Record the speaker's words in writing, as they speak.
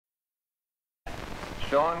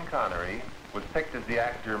Sean Connery was picked as the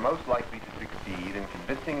actor most likely to succeed in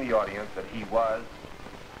convincing the audience that he was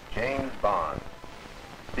James Bond,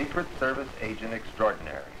 Secret Service agent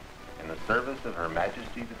extraordinary, in the service of Her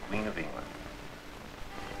Majesty the Queen of England.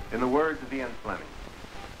 In the words of Ian Fleming,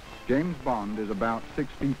 James Bond is about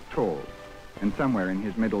 6 feet tall and somewhere in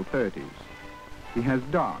his middle 30s. He has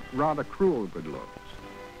dark, rather cruel good looks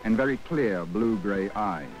and very clear blue-gray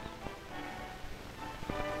eyes.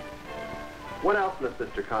 what else must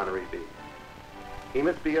Mr. Connery be? He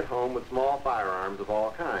must be at home with small firearms of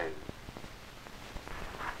all kinds,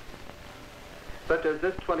 such as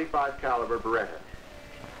this .25 caliber Beretta,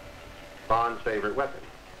 Bond's favorite weapon.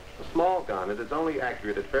 A small gun, it is only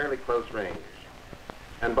accurate at fairly close range,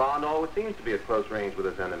 and Bond always seems to be at close range with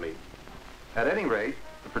his enemy. At any rate,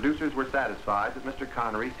 the producers were satisfied that Mr.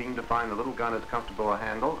 Connery seemed to find the little gun as comfortable a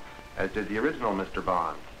handle as did the original Mr.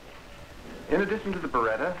 Bond. In addition to the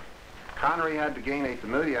Beretta, Connery had to gain a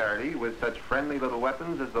familiarity with such friendly little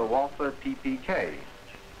weapons as the Walther PPK,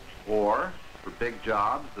 or, for big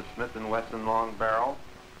jobs, the Smith & Wesson long barrel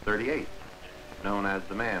 .38, known as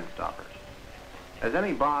the Man Stopper. As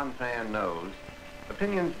any Bond fan knows,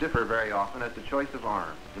 opinions differ very often as to choice of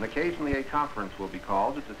arms, and occasionally a conference will be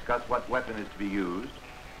called to discuss what weapon is to be used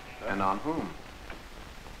and on whom.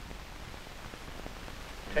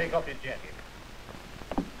 Take off your jacket.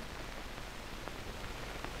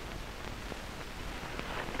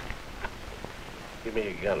 Give me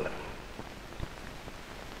your gun.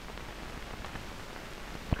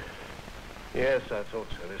 Yes, I thought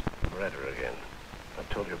so. This Beretta again. I've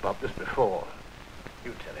told you about this before.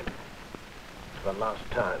 You tell him. It's the last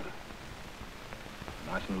time.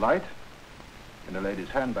 Nice and light. In a lady's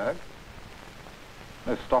handbag.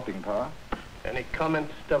 No stopping power. Any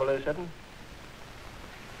comments, 007?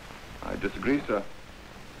 I disagree, sir.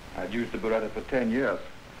 I've used the Beretta for 10 years.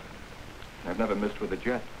 I've never missed with a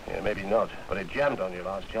jet. Yeah, maybe not. But it jammed on your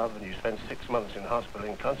last job and you spent 6 months in hospital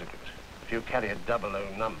in consequence. If you carry a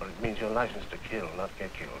 00 number, it means you're licensed to kill, not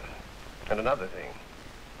get killed. And another thing.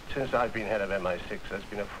 Since I've been head of MI6, there's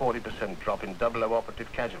been a 40% drop in 00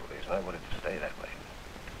 operative casualties, and I want it to stay that way.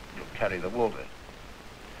 You'll carry the water.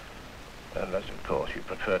 Unless, of course, you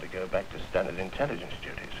prefer to go back to standard intelligence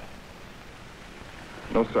duties.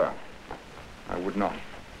 No, sir. I would not.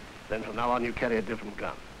 Then from now on, you carry a different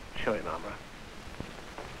gun. Show him, Armour.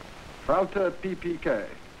 Walther PPK.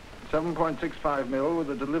 7.65 mil with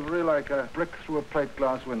a delivery like a brick through a plate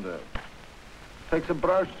glass window. Takes a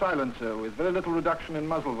Brauch silencer with very little reduction in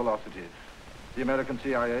muzzle velocity. The American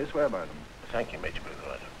CIA swear by them. Thank you, Major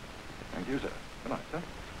Bluthwaite. Thank you, sir. Good night, sir.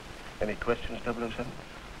 Any questions, 007?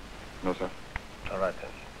 No, sir. All right,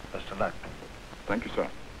 then. Best of luck. Thank you, sir.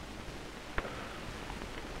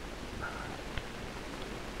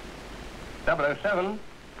 .007?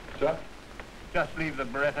 Sir? Just leave the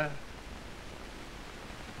Beretta.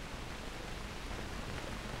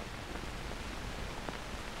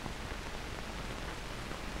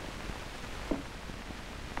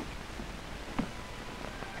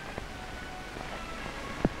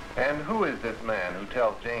 And who is this man who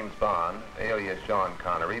tells James Bond, alias Sean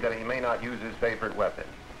Connery, that he may not use his favorite weapon?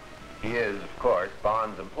 He is, of course,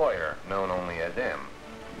 Bond's employer, known only as M.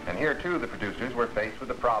 And here, too, the producers were faced with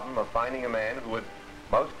the problem of finding a man who would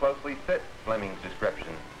most closely fit Fleming's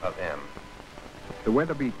description of M. The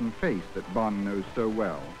weather-beaten face that Bond knows so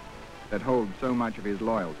well, that holds so much of his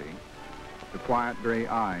loyalty, the quiet gray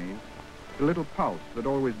eyes, the little pulse that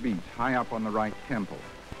always beats high up on the right temple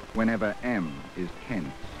whenever M is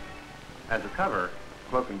tense. As a cover,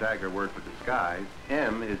 cloak and dagger word for disguise,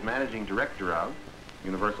 M is managing director of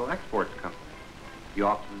Universal Exports Company. The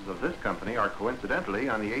offices of this company are coincidentally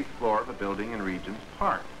on the 8th floor of a building in Regent's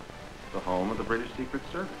Park, the home of the British Secret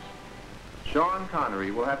Service. Sean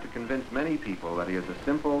Connery will have to convince many people that he is a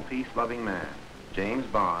simple, peace-loving man, James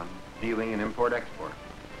Bond, dealing in import-export.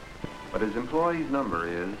 But his employee's number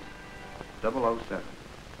is 007.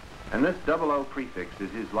 And this 00 prefix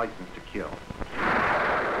is his license to kill.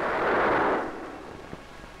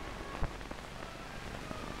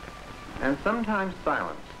 And sometimes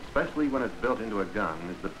silence, especially when it's built into a gun,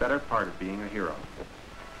 is the better part of being a hero.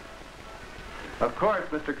 Of course,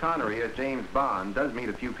 Mr. Connery, as James Bond, does meet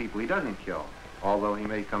a few people he doesn't kill, although he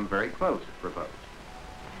may come very close if provoked.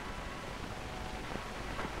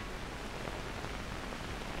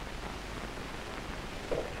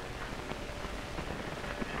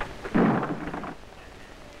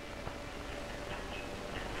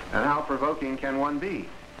 And how provoking can one be?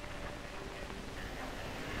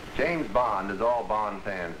 James Bond, as all Bond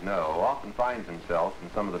fans know, often finds himself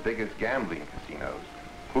in some of the biggest gambling casinos,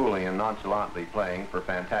 coolly and nonchalantly playing for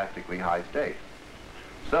fantastically high stakes.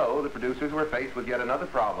 So the producers were faced with yet another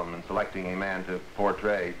problem in selecting a man to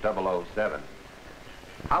portray 007.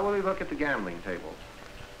 How will he look at the gambling tables?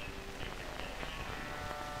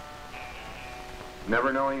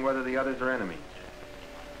 Never knowing whether the others are enemies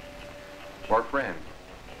or friends.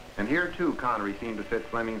 And here, too, Connery seemed to fit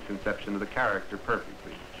Fleming's conception of the character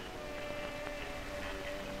perfectly.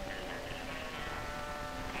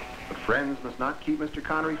 But friends must not keep Mr.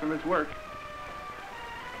 Connery from his work.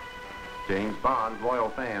 James Bond's loyal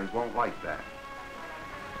fans won't like that.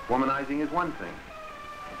 Womanizing is one thing.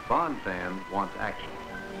 Bond fans want action.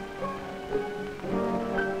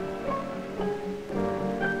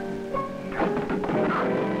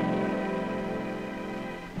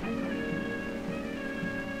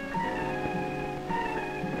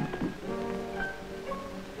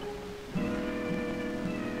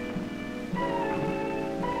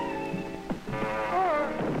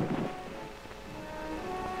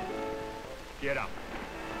 Get up.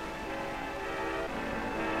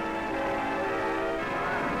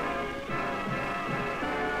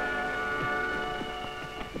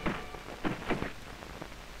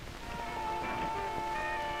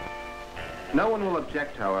 No one will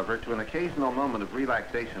object, however, to an occasional moment of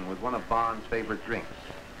relaxation with one of Bond's favorite drinks,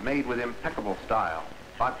 made with impeccable style,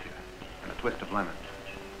 vodka, and a twist of lemon.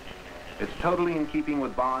 It's totally in keeping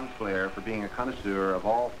with Bond's flair for being a connoisseur of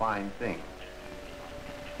all fine things.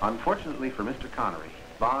 Unfortunately for Mr. Connery,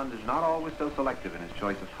 Bond is not always so selective in his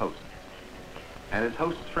choice of hosts, and his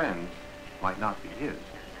host's friends might not be his.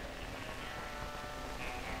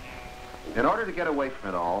 In order to get away from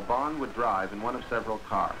it all, Bond would drive in one of several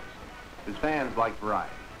cars. His fans liked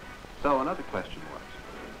variety. So another question was,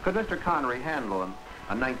 could Mr. Connery handle a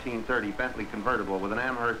 1930 Bentley convertible with an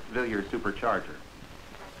Amherst Villiers supercharger?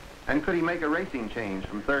 And could he make a racing change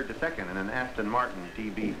from third to second in an Aston Martin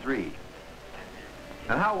DB3?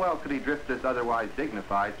 And how well could he drift this otherwise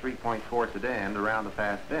dignified 3.4 sedan around the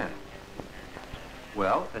fast bend?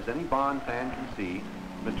 Well, as any Bond fan can see,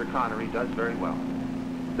 Mr. Connery does very well.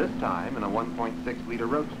 This time in a 1.6-liter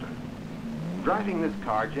roadster. Driving this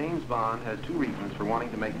car, James Bond has two reasons for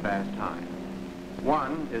wanting to make fast time.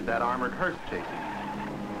 One is that armored hearse chasing.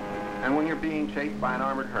 And when you're being chased by an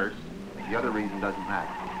armored hearse, the other reason doesn't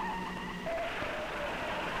matter.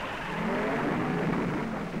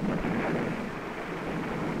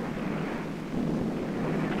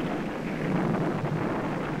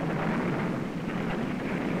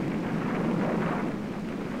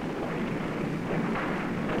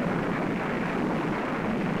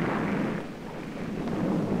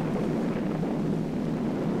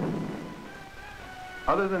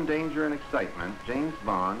 Other than danger and excitement, James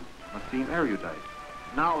Bond must seem erudite,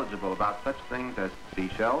 knowledgeable about such things as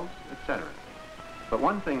seashells, etc. But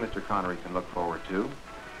one thing Mr. Connery can look forward to,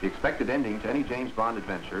 the expected ending to any James Bond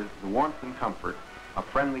adventure, the warmth and comfort of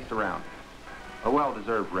friendly surroundings, a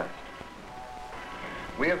well-deserved rest.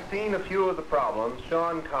 We have seen a few of the problems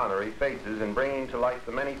Sean Connery faces in bringing to life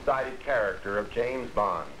the many-sided character of James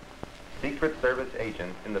Bond, Secret Service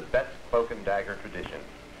agent in the best cloak and dagger tradition.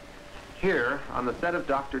 Here, on the set of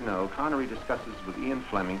Dr. No, Connery discusses with Ian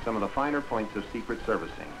Fleming some of the finer points of secret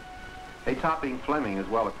servicing, a topic Fleming is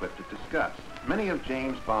well equipped to discuss. Many of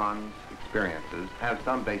James Bond's experiences have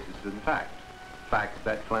some basis in fact, facts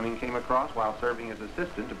that Fleming came across while serving as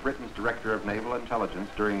assistant to Britain's Director of Naval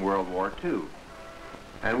Intelligence during World War II,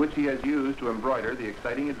 and which he has used to embroider the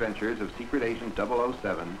exciting adventures of Secret Agent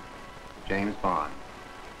 007, James Bond.